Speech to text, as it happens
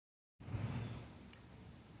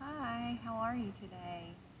How are you today?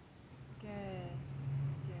 Good,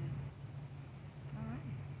 good. All right.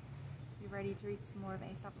 You ready to read some more of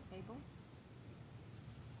Aesop's Fables?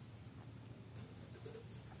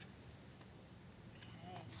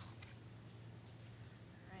 Okay.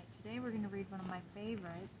 All right, today we're going to read one of my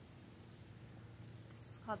favorites.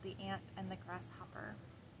 This is called The Ant and the Grasshopper.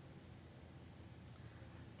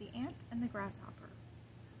 The Ant and the Grasshopper.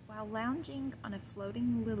 While lounging on a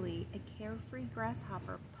floating lily, a carefree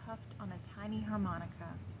grasshopper puffed on a tiny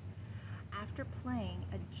harmonica. After playing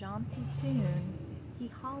a jaunty tune, he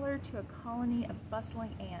hollered to a colony of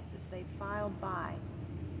bustling ants as they filed by.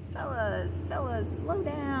 Fellas, slow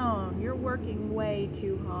down! You're working way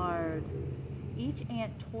too hard. Each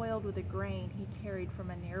ant toiled with a grain he carried from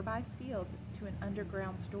a nearby field to an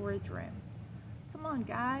underground storage room. Come on,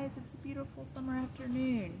 guys, it's a beautiful summer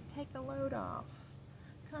afternoon. Take a load off.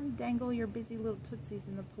 Come dangle your busy little tootsies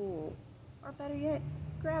in the pool. Or better yet,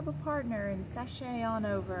 grab a partner and sashay on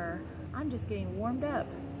over. I'm just getting warmed up.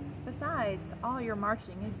 Besides, all your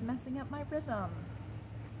marching is messing up my rhythm.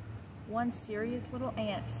 One serious little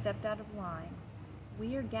ant stepped out of line.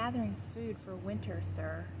 We are gathering food for winter,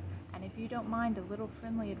 sir, and if you don't mind a little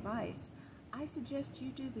friendly advice, I suggest you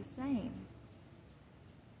do the same.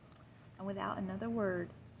 And without another word,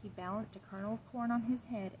 he balanced a kernel of corn on his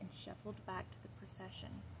head and shuffled back to the procession.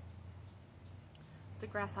 The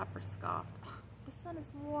grasshopper scoffed. The sun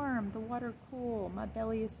is warm, the water cool, my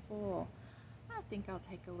belly is full. I think I'll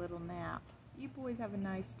take a little nap. You boys have a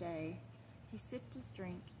nice day. He sipped his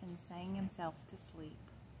drink and sang himself to sleep.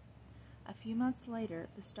 A few months later,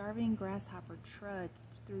 the starving grasshopper trudged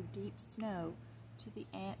through deep snow to the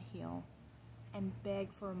ant hill and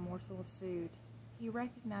begged for a morsel of food. He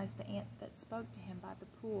recognized the ant that spoke to him by the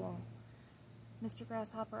pool. Mr.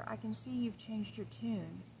 Grasshopper, I can see you've changed your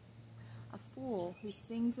tune. A fool who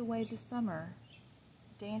sings away the summer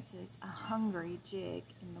dances a hungry jig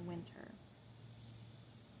in the winter.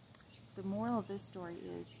 The moral of this story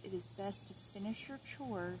is, it is best to finish your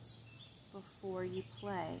chores before you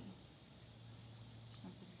play.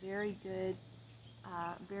 That's a very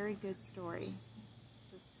good story.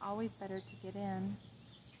 So it's always better to get in,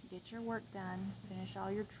 get your work done, finish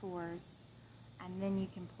all your chores, and then you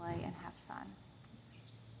can play and have fun. It's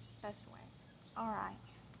the best way. All right,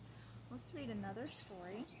 let's read another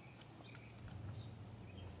story.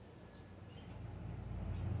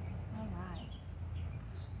 All right.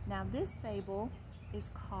 Now this fable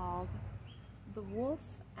is called The Wolf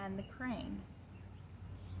and the Crane.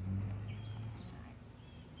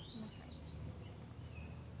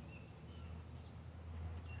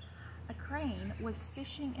 A crane was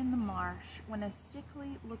fishing in the marsh when a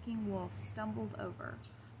sickly-looking wolf stumbled over.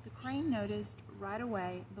 The crane noticed right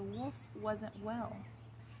away the wolf wasn't well.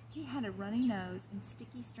 He had a runny nose and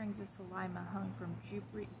sticky strings of saliva hung from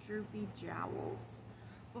droopy jowls.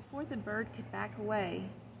 Before the bird could back away,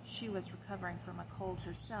 she was recovering from a cold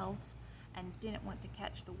herself and didn't want to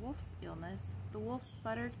catch the wolf's illness. The wolf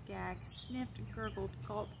sputtered, gagged, sniffed, gurgled,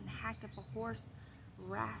 gulped, and hacked up a hoarse,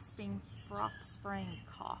 rasping, froth-spraying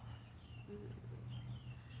cough.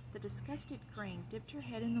 The disgusted crane dipped her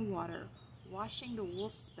head in the water, washing the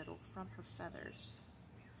wolf spittle from her feathers.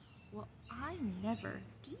 Well, I never.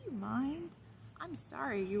 Do you mind? I'm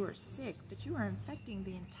sorry you are sick, but you are infecting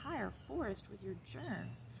the entire forest with your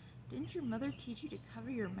germs. Didn't your mother teach you to cover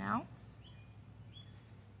your mouth?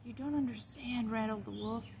 You don't understand, rattled the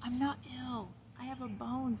wolf. I'm not ill. I have a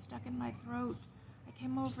bone stuck in my throat. I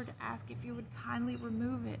came over to ask if you would kindly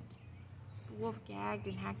remove it. The wolf gagged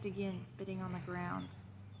and hacked again, spitting on the ground.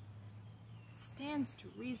 It stands to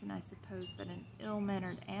reason, I suppose, that an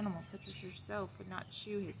ill-mannered animal such as yourself would not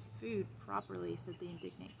chew his food properly, said the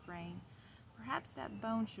indignant crane. Perhaps that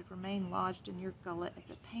bone should remain lodged in your gullet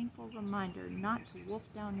as a painful reminder not to wolf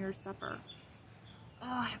down your supper.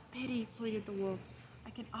 Oh, have pity, pleaded the wolf.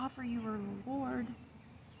 I can offer you a reward.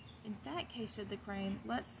 In that case, said the crane,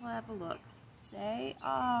 let's have a look. Say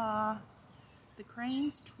ah. The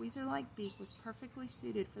crane's tweezer-like beak was perfectly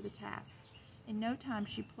suited for the task. In no time,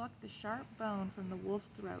 she plucked the sharp bone from the wolf's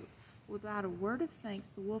throat. Without a word of thanks,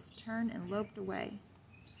 the wolf turned and loped away.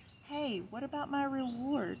 Hey, what about my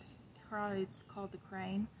reward? Called the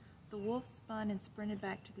crane. The wolf spun and sprinted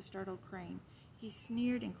back to the startled crane. He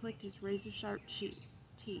sneered and clicked his razor-sharp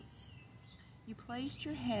teeth. You placed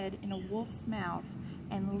your head in a wolf's mouth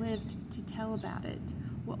and lived to tell about it.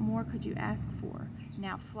 What more could you ask for?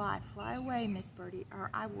 Now fly away, Miss Birdie, or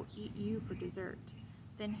I will eat you for dessert.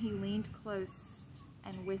 Then he leaned close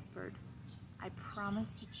and whispered, I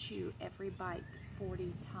promise to chew every bite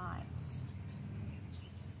 40 times.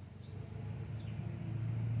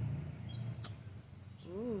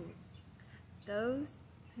 Ooh. Those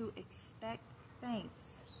who expect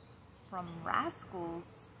thanks from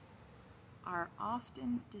rascals are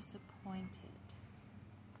often disappointed.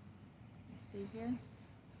 You see here?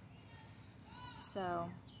 So,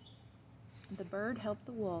 the bird helped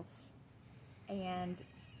the wolf, and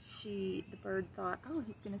the bird thought, oh,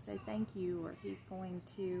 he's going to say thank you, or he's going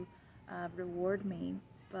to reward me.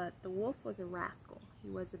 But the wolf was a rascal. He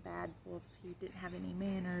was a bad wolf. He didn't have any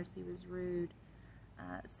manners. He was rude.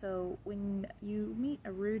 So when you meet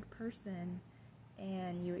a rude person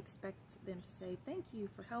and you expect them to say thank you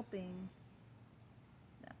for helping,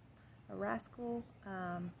 no. A rascal,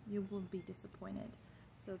 you will be disappointed.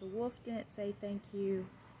 So the wolf didn't say thank you.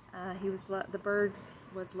 The bird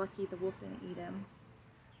was lucky the wolf didn't eat him.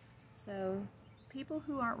 So people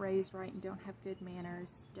who aren't raised right and don't have good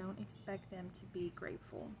manners, don't expect them to be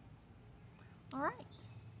grateful. All right,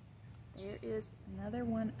 there is another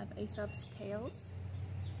one of Aesop's tales.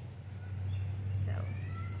 So,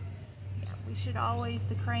 yeah, we should always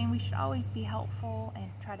be helpful and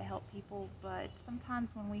try to help people, but sometimes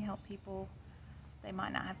when we help people, they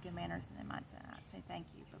might not have good manners and they might not say thank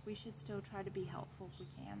you, but we should still try to be helpful if we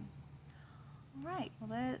can. All right, well,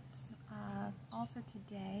 that's all for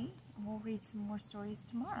today. We'll read some more stories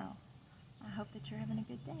tomorrow. I hope that you're having a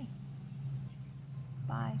good day.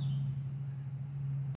 Bye.